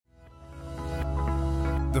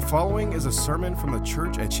The following is a sermon from the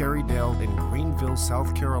church at Cherrydale in Greenville,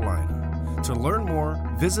 South Carolina. To learn more,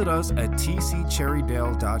 visit us at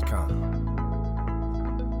tccherrydale.com.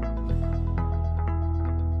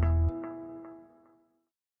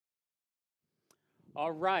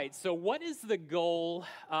 All right, so what is the goal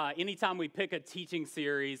anytime we pick a teaching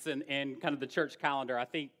series and kind of the church calendar? I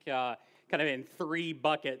think kind of in three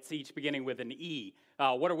buckets, each beginning with an E.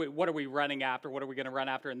 What are we running after? What are we going to run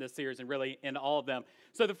after in this series and really in all of them?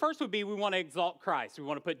 So the first would be we want to exalt Christ. We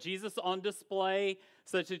want to put Jesus on display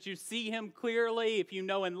such that you see him clearly. If you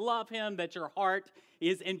know and love him, that your heart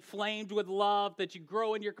is inflamed with love, that you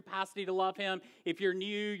grow in your capacity to love him. If you're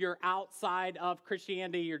new, you're outside of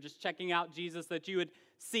Christianity, you're just checking out Jesus, that you would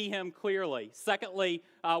see him clearly. Secondly,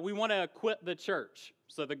 we want to equip the church.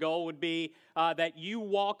 So the goal would be that you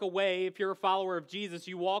walk away, if you're a follower of Jesus,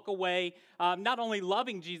 you walk away not only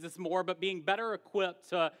loving Jesus more, but being better equipped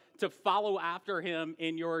to follow after him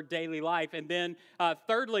in your daily life. And then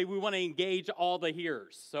thirdly, we want to engage all the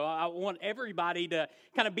hearers. So I want everybody to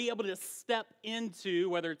kind of be able to step into,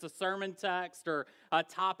 whether it's a sermon text or a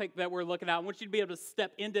topic that we're looking at, I want you to be able to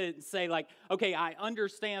step into it and say like, okay, I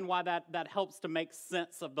understand why that helps to make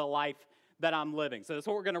sense of the life that I'm living. So that's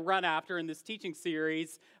what we're going to run after in this teaching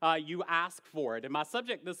series. You ask for it. And my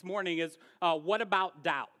subject this morning is, what about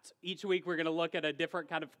doubt? Each week we're going to look at a different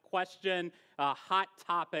kind of question, a hot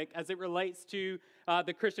topic as it relates to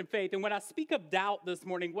the Christian faith. And when I speak of doubt this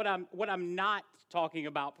morning, what I'm not talking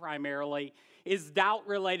about primarily is doubt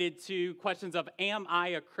related to questions of, am I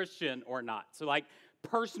a Christian or not? So like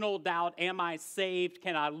personal doubt, am I saved?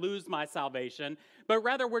 Can I lose my salvation? But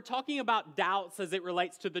rather, we're talking about doubts as it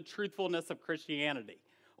relates to the truthfulness of Christianity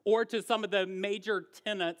or to some of the major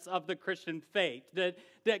tenets of the Christian faith, that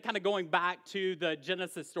kind of going back to the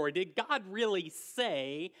Genesis story. Did God really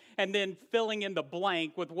say, and then filling in the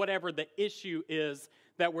blank with whatever the issue is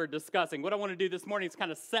that we're discussing? What I want to do this morning is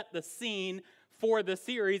kind of set the scene for the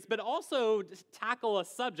series, but also tackle a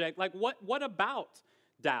subject like what about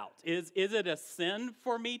doubt? Is it a sin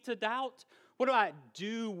for me to doubt? What do I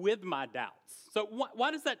do with my doubts? So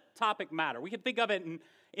why does that topic matter? We can think of it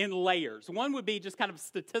in layers. One would be just kind of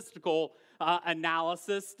statistical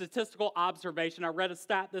analysis, statistical observation. I read a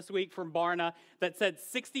stat this week from Barna that said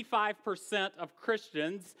 65% of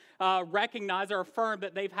Christians recognize or affirm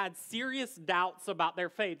that they've had serious doubts about their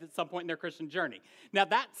faith at some point in their Christian journey. Now,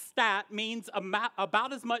 that stat means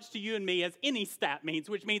about as much to you and me as any stat means,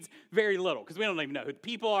 which means very little, because we don't even know who the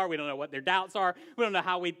people are. We don't know what their doubts are. We don't know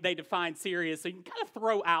how they define serious. So you can kind of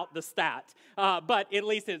throw out the stat. But at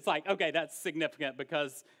least it's like, okay, that's significant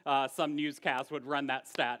because some newscast would run that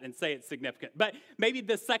stat and say it's significant. But maybe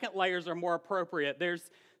the second layers are more appropriate. There's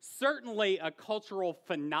certainly a cultural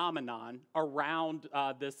phenomenon around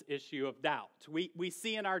this issue of doubt. We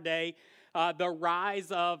see in our day the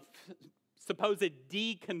rise of supposed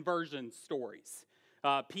deconversion stories.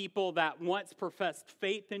 People that once professed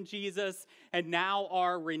faith in Jesus and now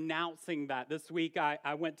are renouncing that. This week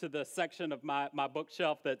I went to the section of my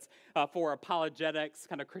bookshelf that's for apologetics,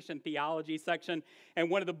 kind of Christian theology section, and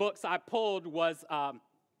one of the books I pulled was,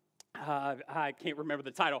 I can't remember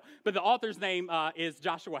the title, but the author's name is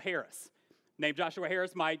Joshua Harris. Name Joshua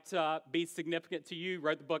Harris might be significant to you.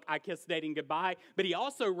 Wrote the book, I Kissed Dating Goodbye. But he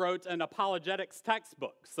also wrote an apologetics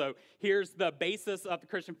textbook. So here's the basis of the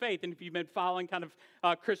Christian faith. And if you've been following kind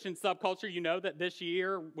of Christian subculture, you know that this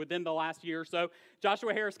year, within the last year or so,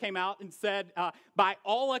 Joshua Harris came out and said, by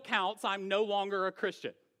all accounts, I'm no longer a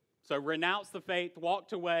Christian. So renounced the faith,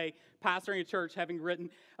 walked away, pastoring a church, having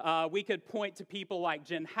written. We could point to people like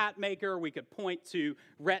Jen Hatmaker. We could point to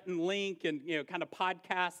Rhett and Link and kind of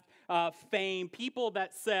podcast fame. People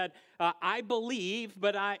that said, I believe,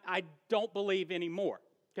 but I don't believe anymore.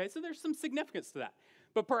 Okay, so there's some significance to that.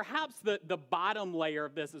 But perhaps the bottom layer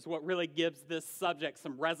of this is what really gives this subject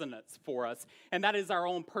some resonance for us, and that is our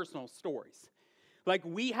own personal stories. Like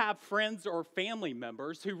we have friends or family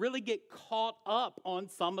members who really get caught up on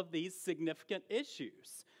some of these significant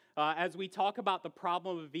issues. As we talk about the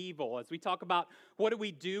problem of evil, as we talk about what do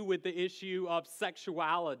we do with the issue of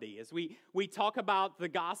sexuality, as we talk about the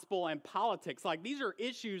gospel and politics, like these are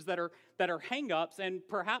issues that are hang-ups, and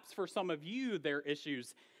perhaps for some of you, they're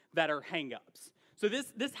issues that are hang-ups. So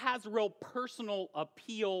this has real personal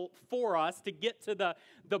appeal for us to get to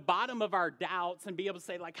the bottom of our doubts and be able to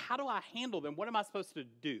say, like, how do I handle them? What am I supposed to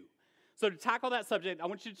do? So to tackle that subject, I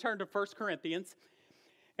want you to turn to 1 Corinthians,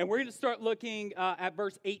 and we're going to start looking at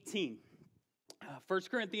verse 18. 1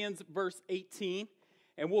 Corinthians, verse 18,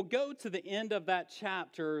 and we'll go to the end of that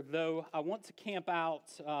chapter, though I want to camp out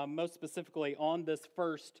most specifically on this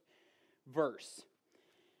first verse.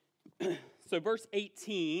 So verse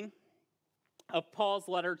 18 of Paul's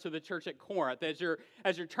letter to the church at Corinth. As you're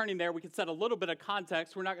turning there, we can set a little bit of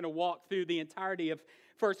context. We're not going to walk through the entirety of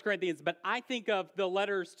 1 Corinthians, but I think of the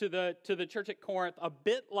letters to the church at Corinth a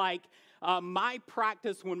bit like my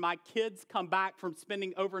practice when my kids come back from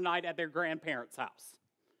spending overnight at their grandparents' house.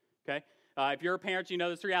 Okay? If you're a parent, you know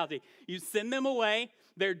this reality. You send them away,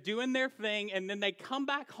 they're doing their thing, and then they come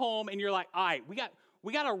back home, and you're like, all right, we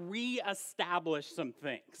got to reestablish some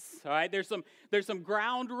things, all right? There's some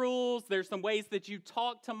ground rules. There's some ways that you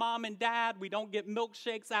talk to mom and dad. We don't get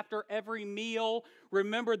milkshakes after every meal.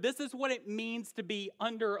 Remember, this is what it means to be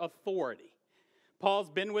under authority.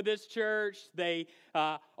 Paul's been with this church. They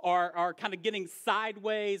are kind of getting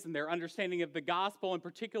sideways in their understanding of the gospel, and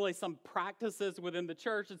particularly some practices within the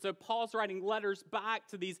church. And so Paul's writing letters back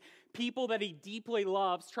to these people that he deeply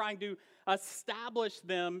loves, trying to establish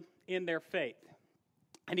them in their faith.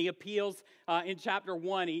 And he appeals in chapter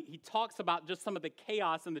 1, he talks about just some of the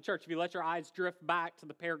chaos in the church. If you let your eyes drift back to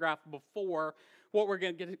the paragraph before what we're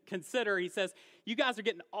going to consider, he says, you guys are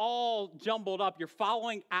getting all jumbled up. You're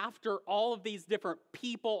following after all of these different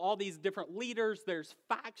people, all these different leaders. There's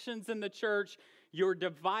factions in the church. You're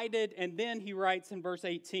divided. And then he writes in verse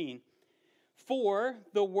 18, for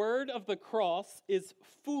the word of the cross is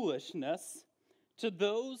foolishness to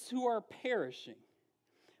those who are perishing,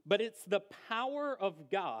 but it's the power of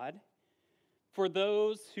God for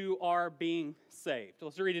those who are being saved.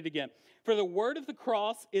 Let's read it again. For the word of the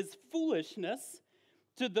cross is foolishness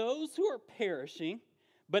to those who are perishing,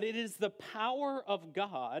 but it is the power of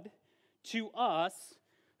God to us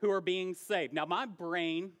who are being saved. Now, my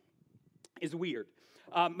brain is weird.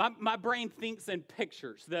 My brain thinks in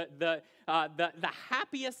pictures. The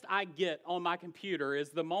happiest I get on my computer is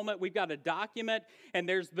the moment we've got a document and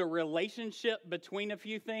there's the relationship between a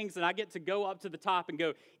few things, and I get to go up to the top and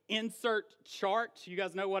go, insert chart. You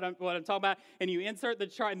guys know what I'm talking about? And you insert the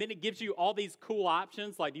chart, and then it gives you all these cool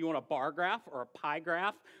options, like do you want a bar graph or a pie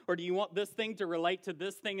graph, or do you want this thing to relate to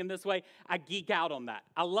this thing in this way? I geek out on that.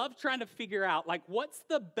 I love trying to figure out, like, what's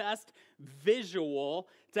the best visual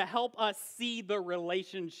to help us see the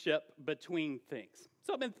relationship between things.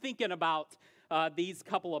 So I've been thinking about these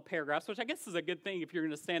couple of paragraphs, which I guess is a good thing if you're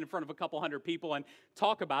going to stand in front of a couple hundred people and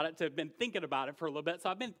talk about it, to have been thinking about it for a little bit. So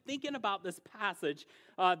I've been thinking about this passage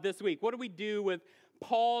this week. What do we do with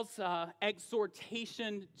Paul's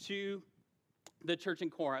exhortation to the church in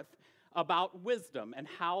Corinth about wisdom and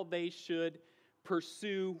how they should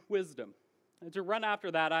pursue wisdom? And to run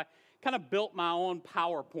after that, I kind of built my own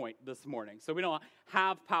PowerPoint this morning. So we don't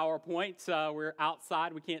have PowerPoint. We're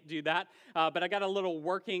outside. We can't do that. But I got a little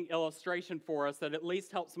working illustration for us that at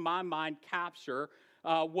least helps my mind capture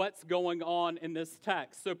what's going on in this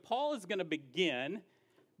text. So Paul is going to begin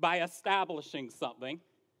by establishing something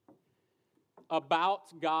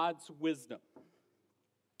about God's wisdom.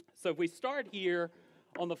 So if we start here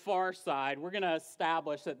on the far side, we're going to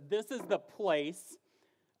establish that this is the place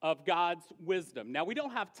of God's wisdom. Now, we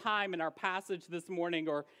don't have time in our passage this morning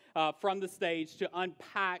or from the stage to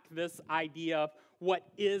unpack this idea of what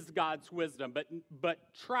is God's wisdom, but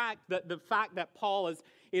track the fact that Paul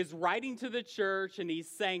is writing to the church and he's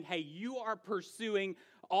saying, hey, you are pursuing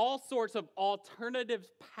all sorts of alternative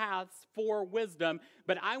paths for wisdom,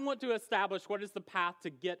 but I want to establish what is the path to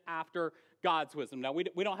get after God's wisdom. Now,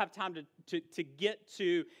 we don't have time to get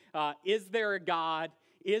to, is there a God?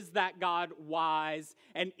 Is that God wise?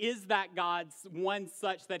 And is that God's one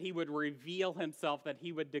such that he would reveal himself, that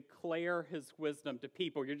he would declare his wisdom to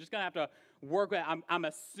people? You're just going to have to work with it. I'm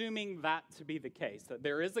assuming that to be the case, that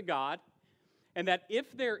there is a God, and that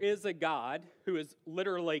if there is a God who is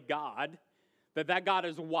literally God, that God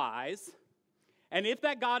is wise. And if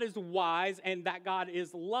that God is wise and that God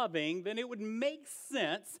is loving, then it would make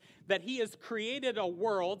sense that he has created a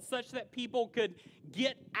world such that people could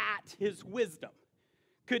get at his wisdom,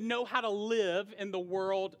 could know how to live in the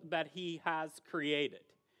world that he has created.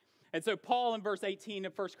 And so Paul in verse 18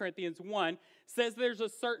 of 1 Corinthians 1 says there's a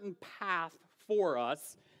certain path for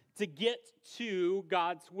us to get to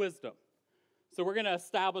God's wisdom. So we're going to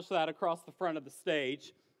establish that across the front of the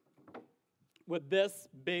stage with this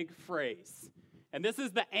big phrase. And this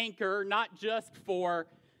is the anchor, not just for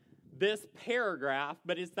this paragraph,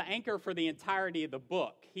 but it's the anchor for the entirety of the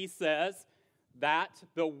book. He says that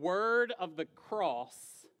the word of the cross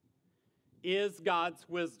is God's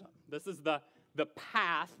wisdom. This is the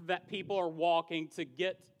path that people are walking to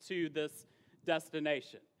get to this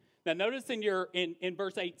destination. Now notice in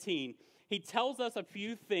verse 18, he tells us a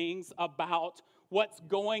few things about what's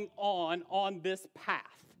going on this path.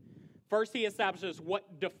 First, he establishes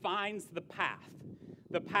what defines the path.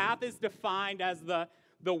 The path is defined as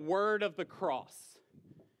the word of the cross.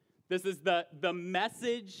 This is the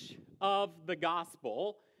message of the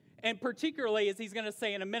gospel. And particularly, as he's going to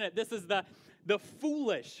say in a minute, this is the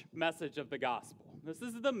foolish message of the gospel. This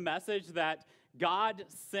is the message that God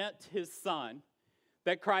sent his son,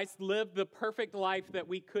 that Christ lived the perfect life that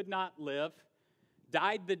we could not live,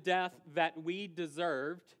 died the death that we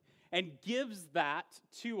deserved, and gives that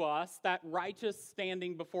to us, that righteous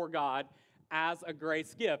standing before God, as a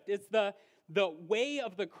grace gift. It's the way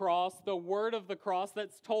of the cross, the word of the cross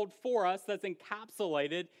that's told for us, that's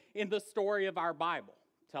encapsulated in the story of our Bible,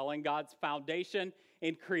 telling God's foundation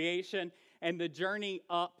in creation and the journey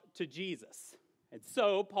up to Jesus. And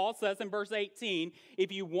so Paul says in verse 18,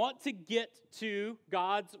 if you want to get to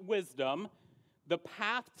God's wisdom, the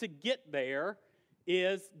path to get there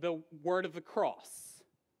is the word of the cross.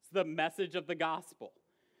 It's the message of the gospel.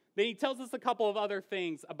 Then he tells us a couple of other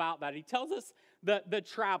things about that. He tells us the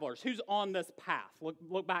travelers, who's on this path.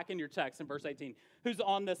 Look back in your text in verse 18. Who's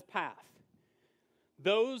on this path?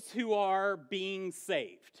 Those who are being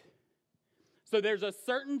saved. So there's a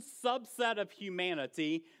certain subset of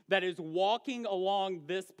humanity that is walking along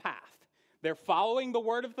this path. They're following the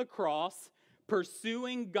word of the cross,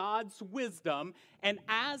 pursuing God's wisdom, and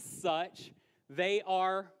as such, they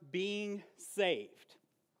are being saved.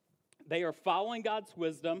 They are following God's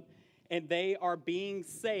wisdom, and they are being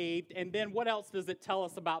saved. And then what else does it tell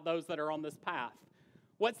us about those that are on this path?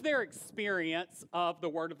 What's their experience of the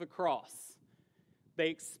word of the cross? They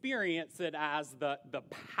experience it as the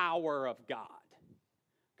power of God.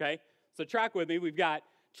 Okay? So track with me. We've got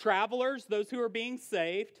travelers, those who are being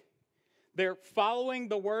saved. They're following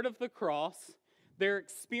the word of the cross. They're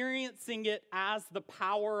experiencing it as the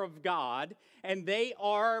power of God, and they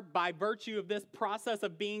are, by virtue of this process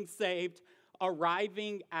of being saved,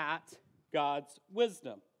 arriving at God's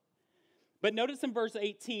wisdom. But notice in verse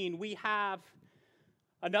 18, we have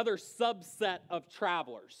another subset of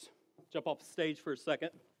travelers. Jump off the stage for a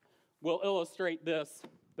second. We'll illustrate this.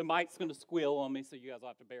 The mic's going to squeal on me, so you guys will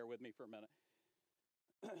have to bear with me for a minute.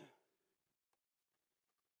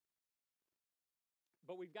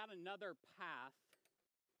 But we've got another path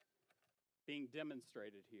being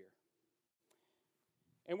demonstrated here.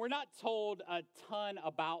 And we're not told a ton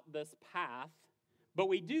about this path, but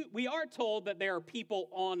we are told that there are people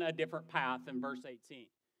on a different path in verse 18.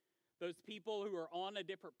 Those people who are on a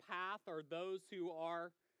different path are those who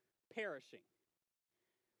are perishing.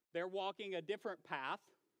 They're walking a different path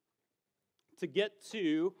to get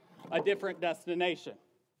to a different destination.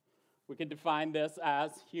 We can define this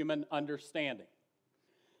as human understanding.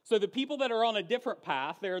 So the people that are on a different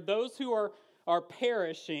path, there are those who are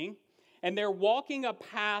perishing, and they're walking a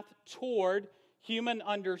path toward human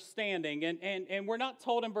understanding. And we're not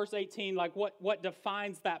told in verse 18 like what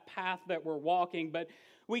defines that path that we're walking, but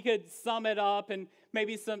we could sum it up and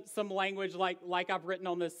maybe some language like I've written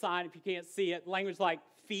on this sign, if you can't see it, language like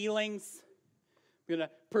feelings. I'm going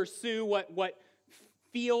to pursue what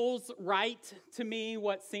feels right to me,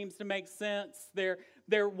 what seems to make sense.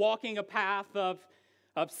 They're walking a path of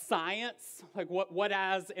science, like what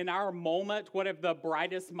as in our moment, what have the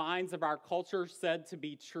brightest minds of our culture said to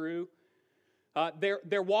be true?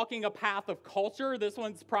 They're walking a path of culture. This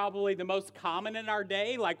one's probably the most common in our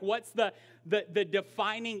day. Like, what's the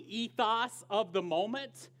defining ethos of the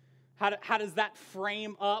moment? How does that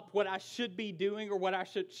frame up what I should be doing or what I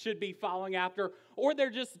should be following after? Or they're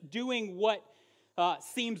just doing what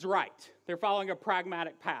seems right. They're following a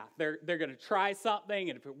pragmatic path. They're going to try something,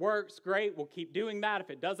 and if it works, great, we'll keep doing that. If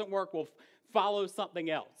it doesn't work, we'll follow something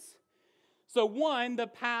else. So one, the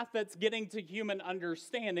path that's getting to human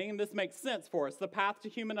understanding, and this makes sense for us, the path to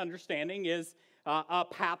human understanding is a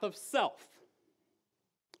path of self.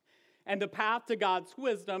 And the path to God's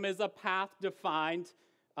wisdom is a path defined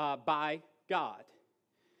by God.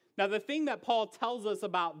 Now, the thing that Paul tells us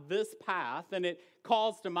about this path, and it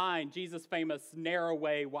calls to mind Jesus' famous narrow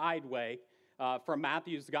way, wide way from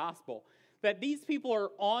Matthew's gospel, that these people are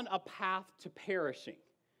on a path to perishing.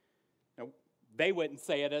 Now, they wouldn't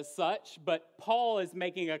say it as such, but Paul is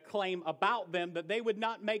making a claim about them that they would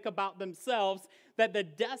not make about themselves, that the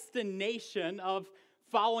destination of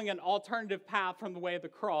following an alternative path from the way of the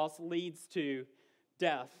cross leads to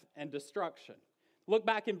death and destruction. Look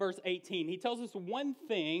back in verse 18. He tells us one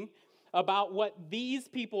thing about what these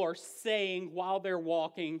people are saying while they're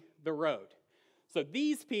walking the road. So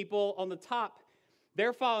these people on the top,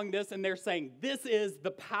 they're following this and they're saying, this is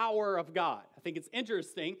the power of God. I think it's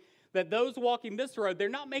interesting that those walking this road, they're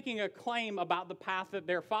not making a claim about the path that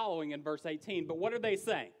they're following in verse 18, but what are they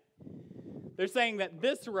saying? They're saying that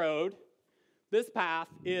this road, this path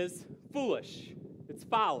is foolish. It's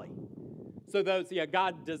folly. So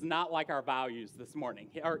God does not like our values this morning.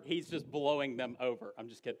 He's just blowing them over. I'm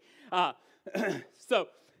just kidding. So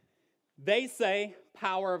They say,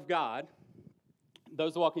 power of God.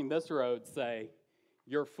 Those walking this road say,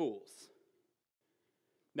 you're fools.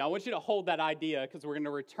 Now, I want you to hold that idea because we're going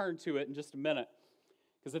to return to it in just a minute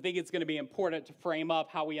because I think it's going to be important to frame up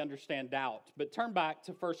how we understand doubt. But turn back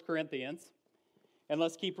to 1 Corinthians and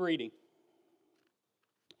let's keep reading.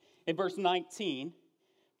 In verse 19,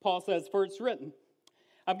 Paul says, for it's written,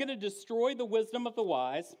 I'm going to destroy the wisdom of the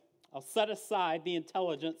wise. I'll set aside the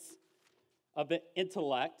intelligence of the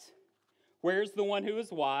intellect. Where's the one who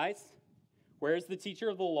is wise? Where's the teacher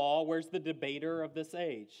of the law? Where's the debater of this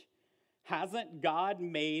age? Hasn't God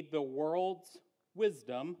made the world's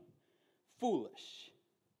wisdom foolish?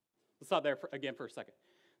 Let's stop there again for a second.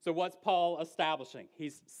 So what's Paul establishing?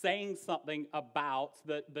 He's saying something about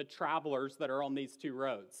the travelers that are on these two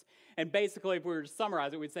roads. And basically, if we were to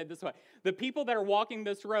summarize it, we'd say it this way. The people that are walking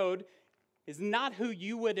this road is not who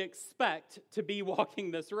you would expect to be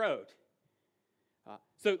walking this road.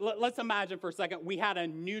 So let's imagine for a second we had a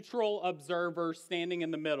neutral observer standing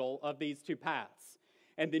in the middle of these two paths.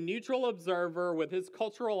 And the neutral observer with his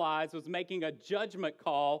cultural eyes was making a judgment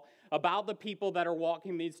call about the people that are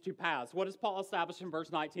walking these two paths. What does Paul establish in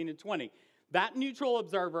verse 19 and 20? That neutral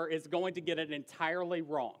observer is going to get it entirely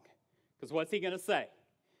wrong. Because what's he going to say?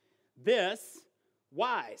 This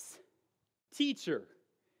wise, teacher,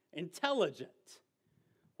 intelligent.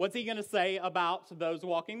 What's he going to say about those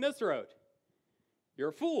walking this road? You're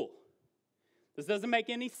a fool. This doesn't make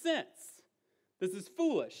any sense. This is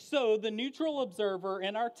foolish. So the neutral observer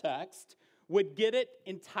in our text would get it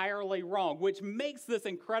entirely wrong, which makes this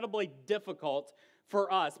incredibly difficult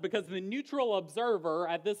for us because the neutral observer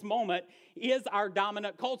at this moment is our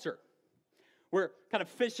dominant culture. We're kind of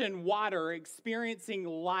fish in water, experiencing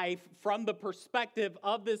life from the perspective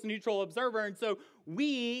of this neutral observer. And so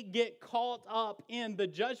we get caught up in the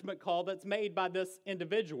judgment call that's made by this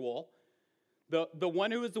individual, the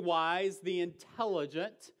one who is wise, the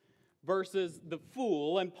intelligent, versus the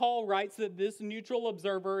fool. And Paul writes that this neutral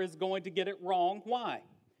observer is going to get it wrong. Why?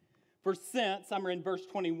 For since, I'm in verse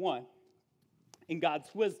 21, in God's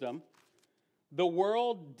wisdom, the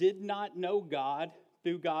world did not know God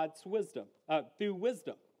through God's wisdom, through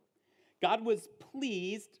wisdom. God was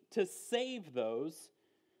pleased to save those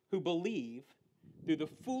who believe through the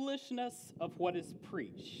foolishness of what is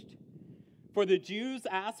preached. For the Jews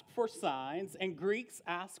ask for signs and Greeks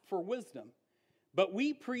ask for wisdom. But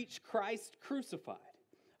we preach Christ crucified,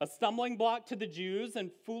 a stumbling block to the Jews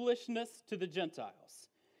and foolishness to the Gentiles.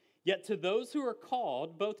 Yet to those who are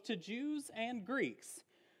called, both to Jews and Greeks,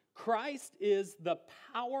 Christ is the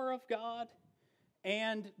power of God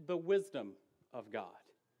and the wisdom of God.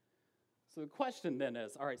 So the question then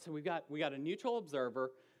is, all right, so we got a neutral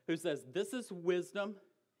observer who says this is wisdom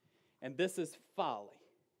and this is folly.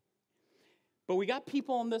 But we got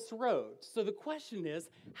people on this road. So the question is,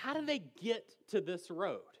 how do they get to this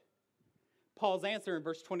road? Paul's answer in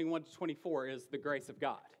verse 21 to 24 is the grace of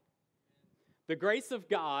God. The grace of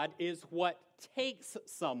God is what takes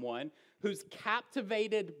someone who's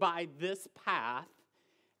captivated by this path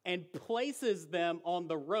and places them on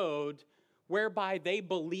the road whereby they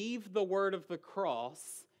believe the word of the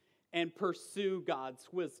cross and pursue God's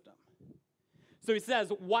wisdom. So he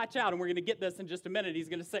says, watch out, and we're going to get this in just a minute. He's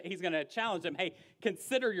going to challenge them, hey,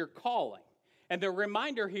 consider your calling. And the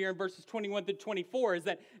reminder here in verses 21 to 24 is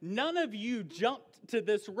that none of you jumped to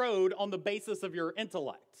this road on the basis of your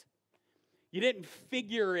intellect. You didn't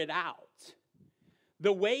figure it out.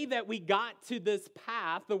 The way that we got to this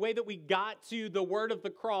path, the way that we got to the word of the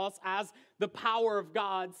cross as the power of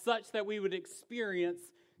God, such that we would experience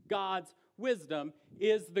God's wisdom,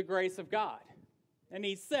 is the grace of God. And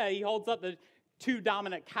he holds up the two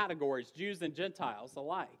dominant categories, Jews and Gentiles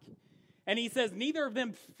alike. And he says neither of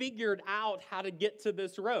them figured out how to get to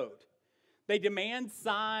this road. They demand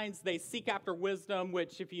signs, they seek after wisdom,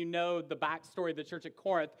 which if you know the backstory of the church at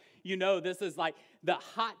Corinth, you know this is like the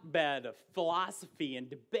hotbed of philosophy and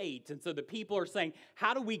debate. And so the people are saying,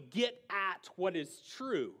 how do we get at what is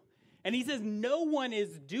true? And he says no one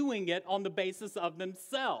is doing it on the basis of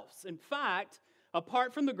themselves. In fact,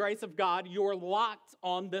 apart from the grace of God, you're locked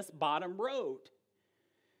on this bottom road.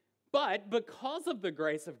 But because of the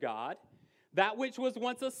grace of God, that which was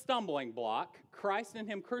once a stumbling block, Christ and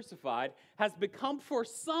him crucified, has become for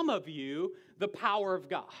some of you the power of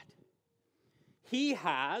God. He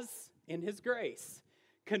has, in his grace,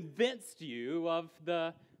 convinced you of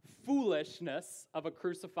the foolishness of a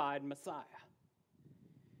crucified Messiah.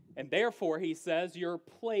 And therefore, he says, you're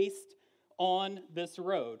placed on this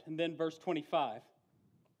road. And then verse 25.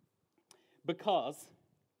 Because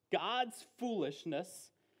God's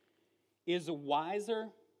foolishness is wiser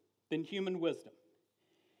than human wisdom,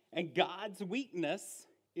 and God's weakness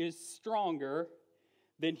is stronger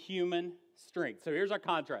than human strength. So here's our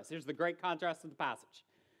contrast. Here's the great contrast of the passage.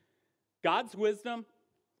 God's wisdom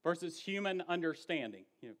versus human understanding.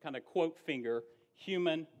 Kind of quote finger,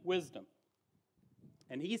 human wisdom.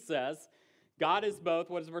 And he says, God is both,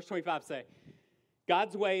 what does verse 25 say?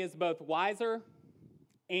 God's way is both wiser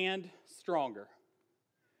and stronger.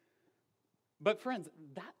 But friends,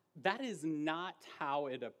 that is not how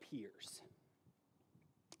it appears.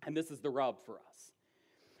 And this is the rub for us.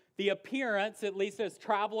 The appearance, at least as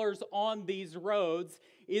travelers on these roads,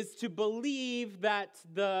 is to believe that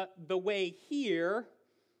the way here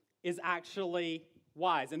is actually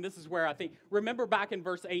wise. And this is where I think, remember back in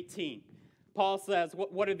verse 18, Paul says,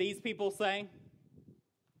 what are these people saying?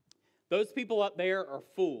 Those people up there are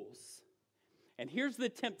fools. And here's the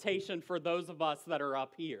temptation for those of us that are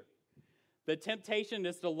up here. The temptation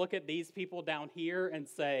is to look at these people down here and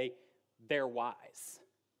say, they're wise.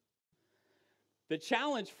 The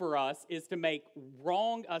challenge for us is to make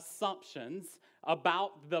wrong assumptions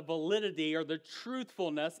about the validity or the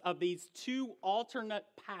truthfulness of these two alternate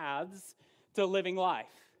paths to living life.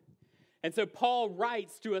 And so Paul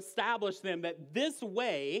writes to establish them that this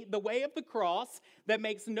way, the way of the cross, that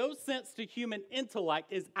makes no sense to human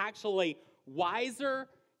intellect, is actually wiser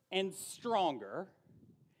and stronger,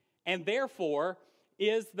 and therefore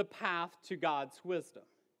is the path to God's wisdom.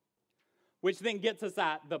 Which then gets us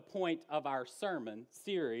at the point of our sermon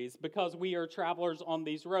series, because we are travelers on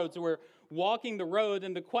these roads. We're walking the road,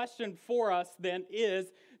 and the question for us then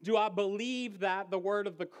is, do I believe that the word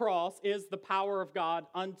of the cross is the power of God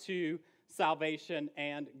unto salvation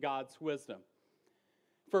and God's wisdom?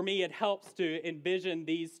 For me, it helps to envision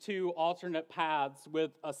these two alternate paths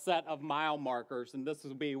with a set of mile markers, and this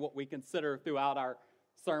will be what we consider throughout our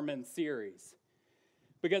sermon series.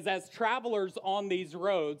 Because as travelers on these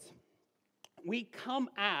roads, we come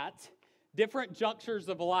at different junctures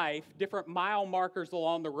of life, different mile markers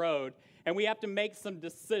along the road, and we have to make some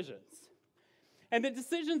decisions. And the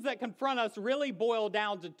decisions that confront us really boil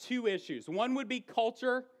down to two issues. One would be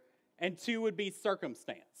culture, and two would be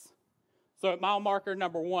circumstance. So at mile marker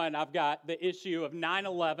number 1, I've got the issue of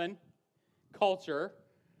 9/11, culture,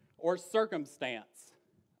 or circumstance,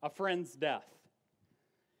 a friend's death.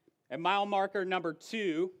 At mile marker number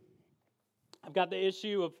 2, I've got the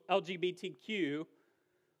issue of LGBTQ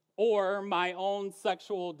or my own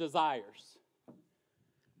sexual desires.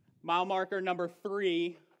 Mile marker number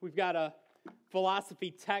 3, we've got a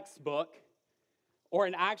philosophy textbook or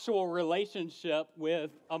an actual relationship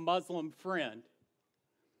with a Muslim friend.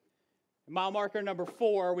 Mile marker number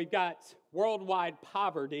 4, we've got worldwide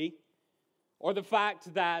poverty or the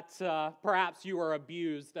fact that perhaps you were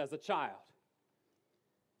abused as a child.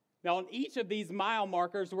 Now, on each of these mile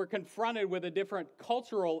markers, we're confronted with a different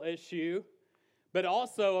cultural issue, but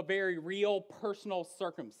also a very real personal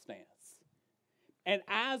circumstance. And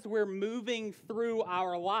as we're moving through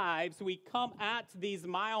our lives, we come at these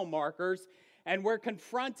mile markers and we're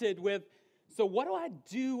confronted with, so what do I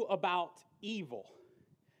do about evil?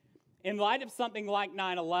 In light of something like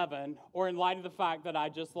 9/11, or in light of the fact that I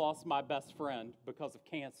just lost my best friend because of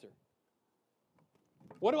cancer.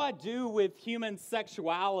 What do I do with human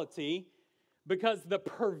sexuality? Because the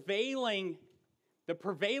prevailing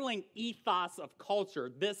ethos of culture,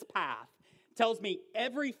 this path, tells me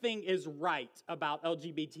everything is right about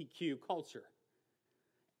LGBTQ culture.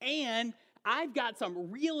 And I've got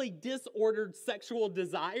some really disordered sexual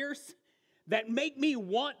desires that make me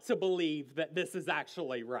want to believe that this is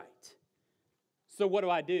actually right. So what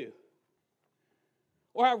do?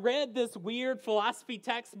 Or I read this weird philosophy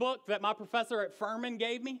textbook that my professor at Furman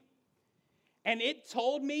gave me, and it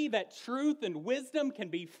told me that truth and wisdom can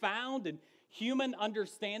be found in human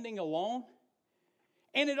understanding alone.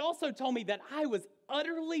 And it also told me that I was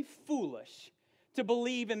utterly foolish to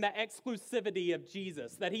believe in the exclusivity of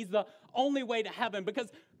Jesus, that he's the only way to heaven.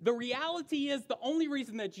 Because the reality is the only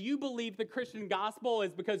reason that you believe the Christian gospel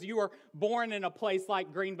is because you were born in a place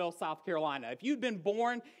like Greenville, South Carolina. If you'd been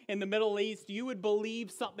born in the Middle East, you would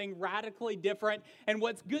believe something radically different. And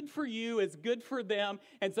what's good for you is good for them.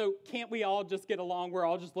 And so can't we all just get along? We're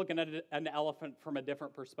all just looking at an elephant from a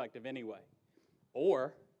different perspective anyway.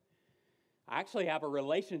 Or I actually have a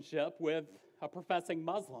relationship with a professing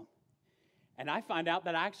Muslim. And I find out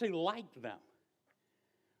that I actually like them.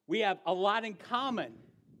 We have a lot in common.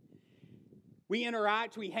 We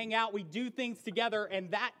interact, we hang out, we do things together,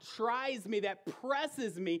 and that tries me, that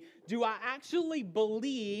presses me. Do I actually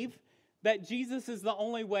believe that Jesus is the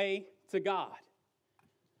only way to God?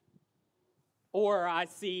 Or I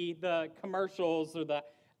see the commercials or the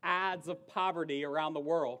ads of poverty around the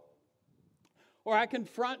world. Or I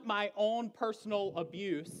confront my own personal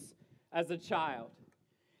abuse as a child.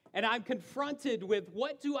 And I'm confronted with,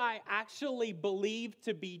 what do I actually believe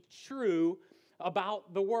to be true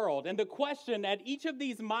about the world? And the question at each of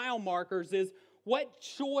these mile markers is, what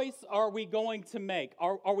choice are we going to make?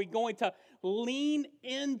 Are we going to lean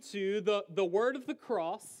into the word of the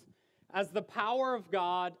cross as the power of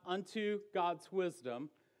God unto God's wisdom?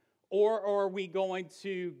 Or are we going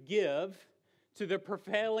to give to the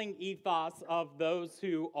prevailing ethos of those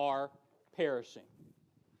who are perishing?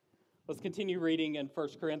 Let's continue reading in 1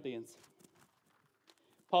 Corinthians.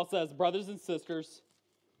 Paul says, brothers and sisters,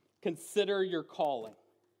 consider your calling.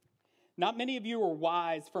 Not many of you are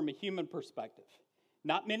wise from a human perspective.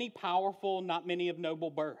 Not many powerful, not many of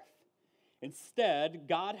noble birth. Instead,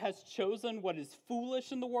 God has chosen what is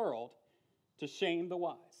foolish in the world to shame the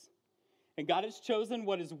wise. And God has chosen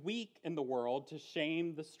what is weak in the world to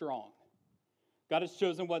shame the strong. God has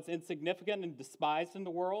chosen what's insignificant and despised in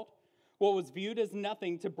the world, what was viewed as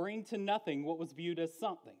nothing, to bring to nothing what was viewed as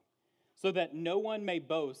something, so that no one may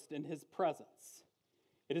boast in his presence.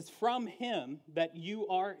 It is from him that you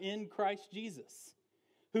are in Christ Jesus,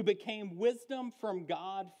 who became wisdom from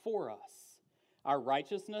God for us, our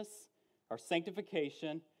righteousness, our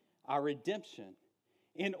sanctification, our redemption,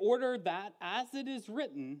 in order that, as it is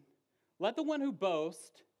written, let the one who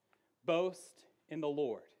boasts, boast in the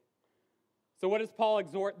Lord. So what does Paul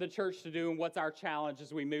exhort the church to do, and what's our challenge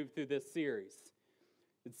as we move through this series?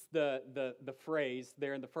 It's the phrase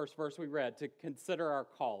there in the first verse we read, to consider our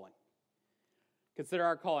calling. Consider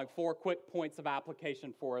our calling. 4 quick points of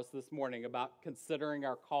application for us this morning about considering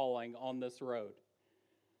our calling on this road.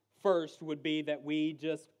 First would be that we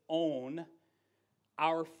just own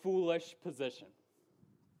our foolish position.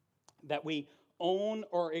 That we own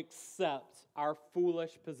or accept our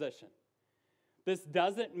foolish position. This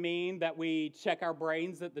doesn't mean that we check our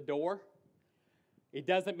brains at the door. It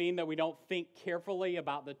doesn't mean that we don't think carefully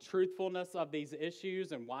about the truthfulness of these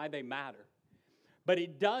issues and why they matter. But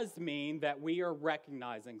it does mean that we are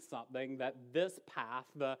recognizing something, that this path,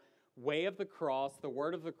 the way of the cross, the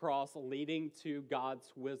word of the cross leading to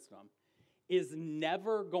God's wisdom, is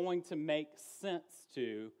never going to make sense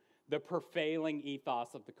to the prevailing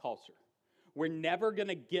ethos of the culture. We're never going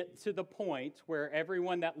to get to the point where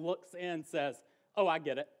everyone that looks in says, oh, I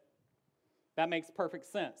get it. That makes perfect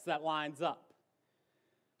sense. That lines up.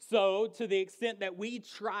 So to the extent that we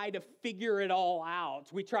try to figure it all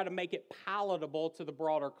out, we try to make it palatable to the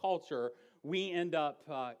broader culture, we end up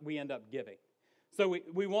giving. So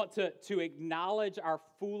we want to acknowledge our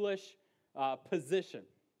foolish position.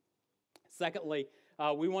 Secondly,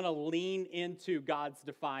 we want to lean into God's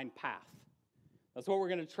defined path. That's what we're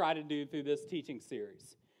going to try to do through this teaching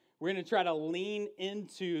series. We're going to try to lean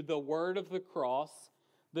into the word of the cross,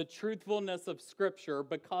 the truthfulness of Scripture,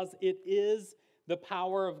 because it is the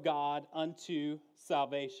power of God unto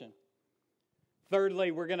salvation.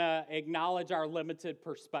 Thirdly, we're going to acknowledge our limited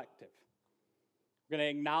perspective. We're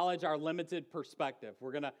going to acknowledge our limited perspective.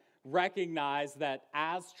 We're going to recognize that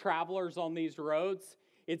as travelers on these roads,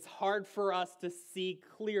 it's hard for us to see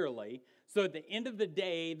clearly. So at the end of the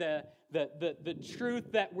day, the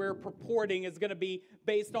truth that we're purporting is going to be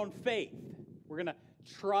based on faith. We're going to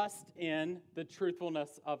trust in the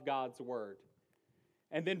truthfulness of God's word.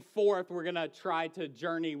 And then fourth, we're going to try to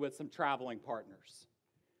journey with some traveling partners.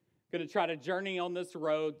 Going to try to journey on this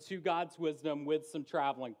road to God's wisdom with some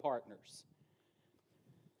traveling partners.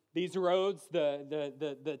 These roads,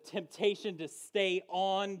 the temptation to stay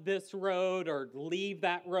on this road or leave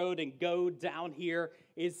that road and go down here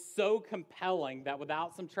is so compelling that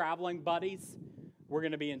without some traveling buddies, we're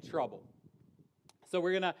going to be in trouble. So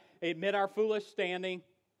we're going to admit our foolish standing,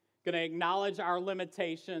 going to acknowledge our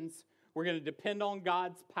limitations, we're going to depend on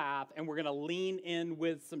God's path, and we're going to lean in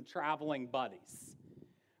with some traveling buddies,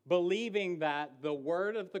 believing that the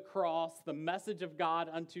word of the cross, the message of God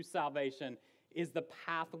unto salvation, is the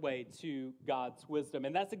pathway to God's wisdom.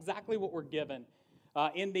 And that's exactly what we're given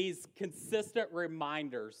in these consistent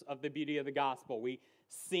reminders of the beauty of the gospel. We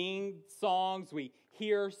sing songs, we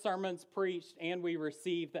hear sermons preached, and we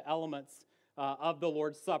receive the elements of the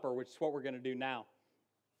Lord's Supper, which is what we're going to do now.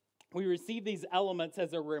 We receive these elements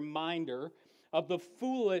as a reminder of the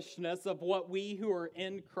foolishness of what we who are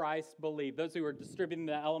in Christ believe. Those who are distributing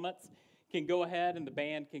the elements can go ahead, and the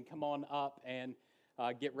band can come on up and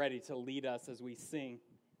get ready to lead us as we sing.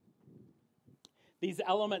 These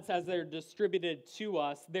elements, as they're distributed to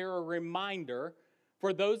us, they're a reminder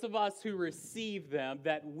for those of us who receive them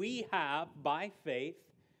that we have, by faith,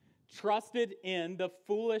 trusted in the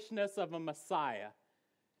foolishness of a Messiah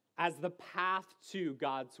as the path to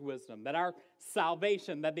God's wisdom, that our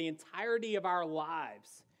salvation, that the entirety of our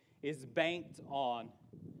lives is banked on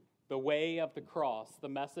the way of the cross, the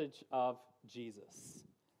message of Jesus.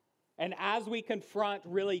 And as we confront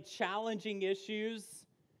really challenging issues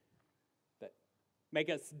that make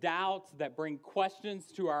us doubt, that bring questions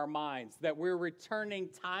to our minds, that we're returning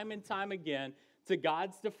time and time again to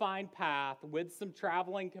God's defined path with some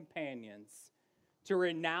traveling companions to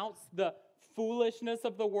renounce the foolishness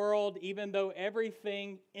of the world, even though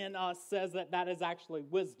everything in us says that that is actually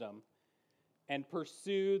wisdom, and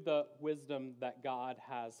pursue the wisdom that God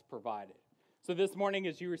has provided. So this morning,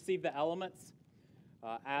 as you receive the elements,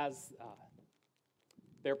 as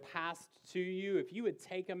they're passed to you, if you would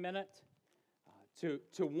take a minute to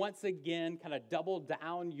once again kind of double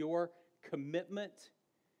down your commitment,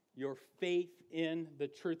 your faith in the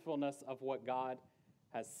truthfulness of what God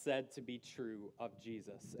has said to be true of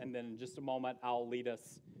Jesus. And then in just a moment, I'll lead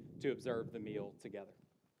us to observe the meal together.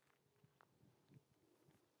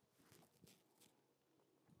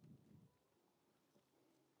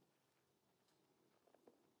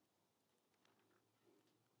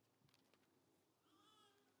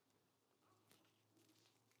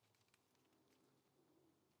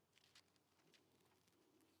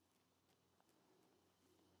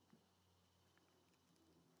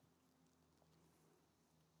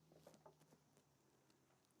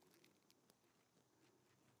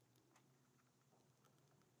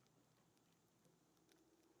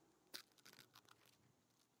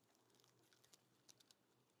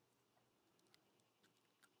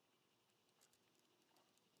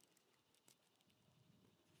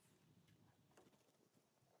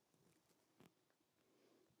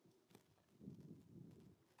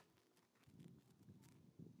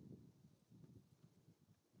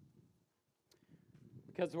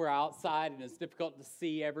 Because we're outside and it's difficult to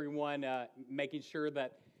see everyone, making sure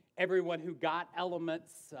that everyone who got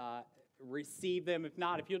elements receive them. If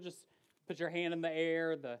not, if you'll just put your hand in the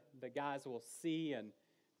air, the guys will see and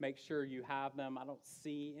make sure you have them. I don't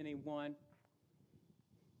see anyone.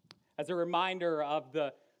 As a reminder of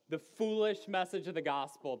the foolish message of the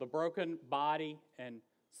gospel, the broken body and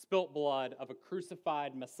spilt blood of a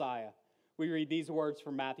crucified Messiah, we read these words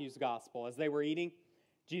from Matthew's gospel. As they were eating,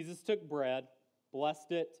 Jesus took bread,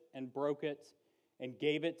 blessed it, and broke it, and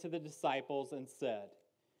gave it to the disciples and said,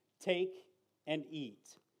 "Take and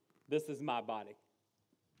eat. This is my body."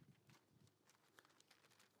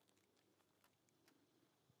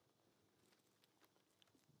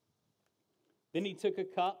 Then he took a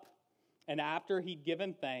cup, and after he'd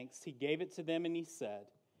given thanks, he gave it to them, and he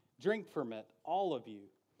said, "Drink from it, all of you,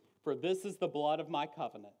 for this is the blood of my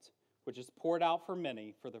covenant, which is poured out for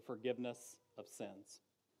many for the forgiveness of sins."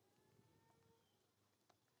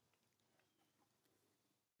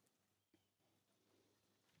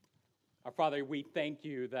 Our Father, we thank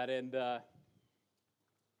you that in the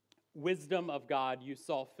wisdom of God, you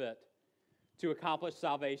saw fit to accomplish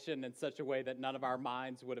salvation in such a way that none of our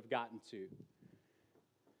minds would have gotten to.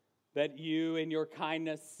 That you, in your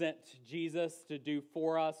kindness, sent Jesus to do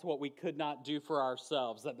for us what we could not do for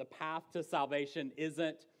ourselves. That the path to salvation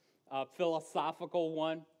isn't a philosophical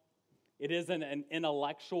one. It isn't an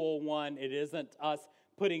intellectual one. It isn't us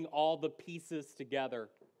putting all the pieces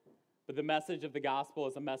together. But the message of the gospel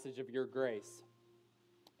is a message of your grace.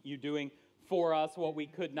 You doing for us what we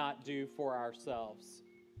could not do for ourselves.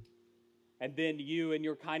 And then you, in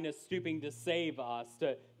your kindness, stooping to save us,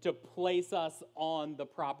 to place us on the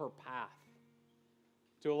proper path,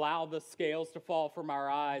 to allow the scales to fall from our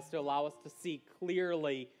eyes, to allow us to see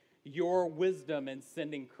clearly your wisdom in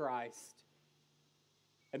sending Christ.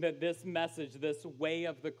 And that this message, this way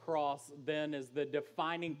of the cross, then is the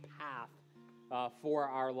defining path for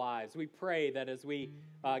our lives. We pray that as we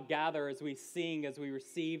gather, as we sing, as we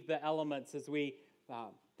receive the elements, as we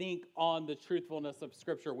think on the truthfulness of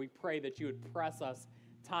Scripture, we pray that you would press us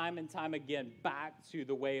time and time again back to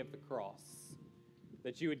the way of the cross,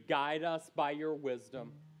 that you would guide us by your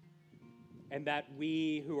wisdom, and that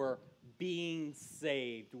we who are being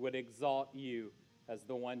saved would exalt you as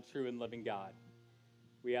the one true and living God.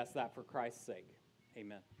 We ask that for Christ's sake.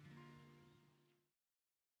 Amen.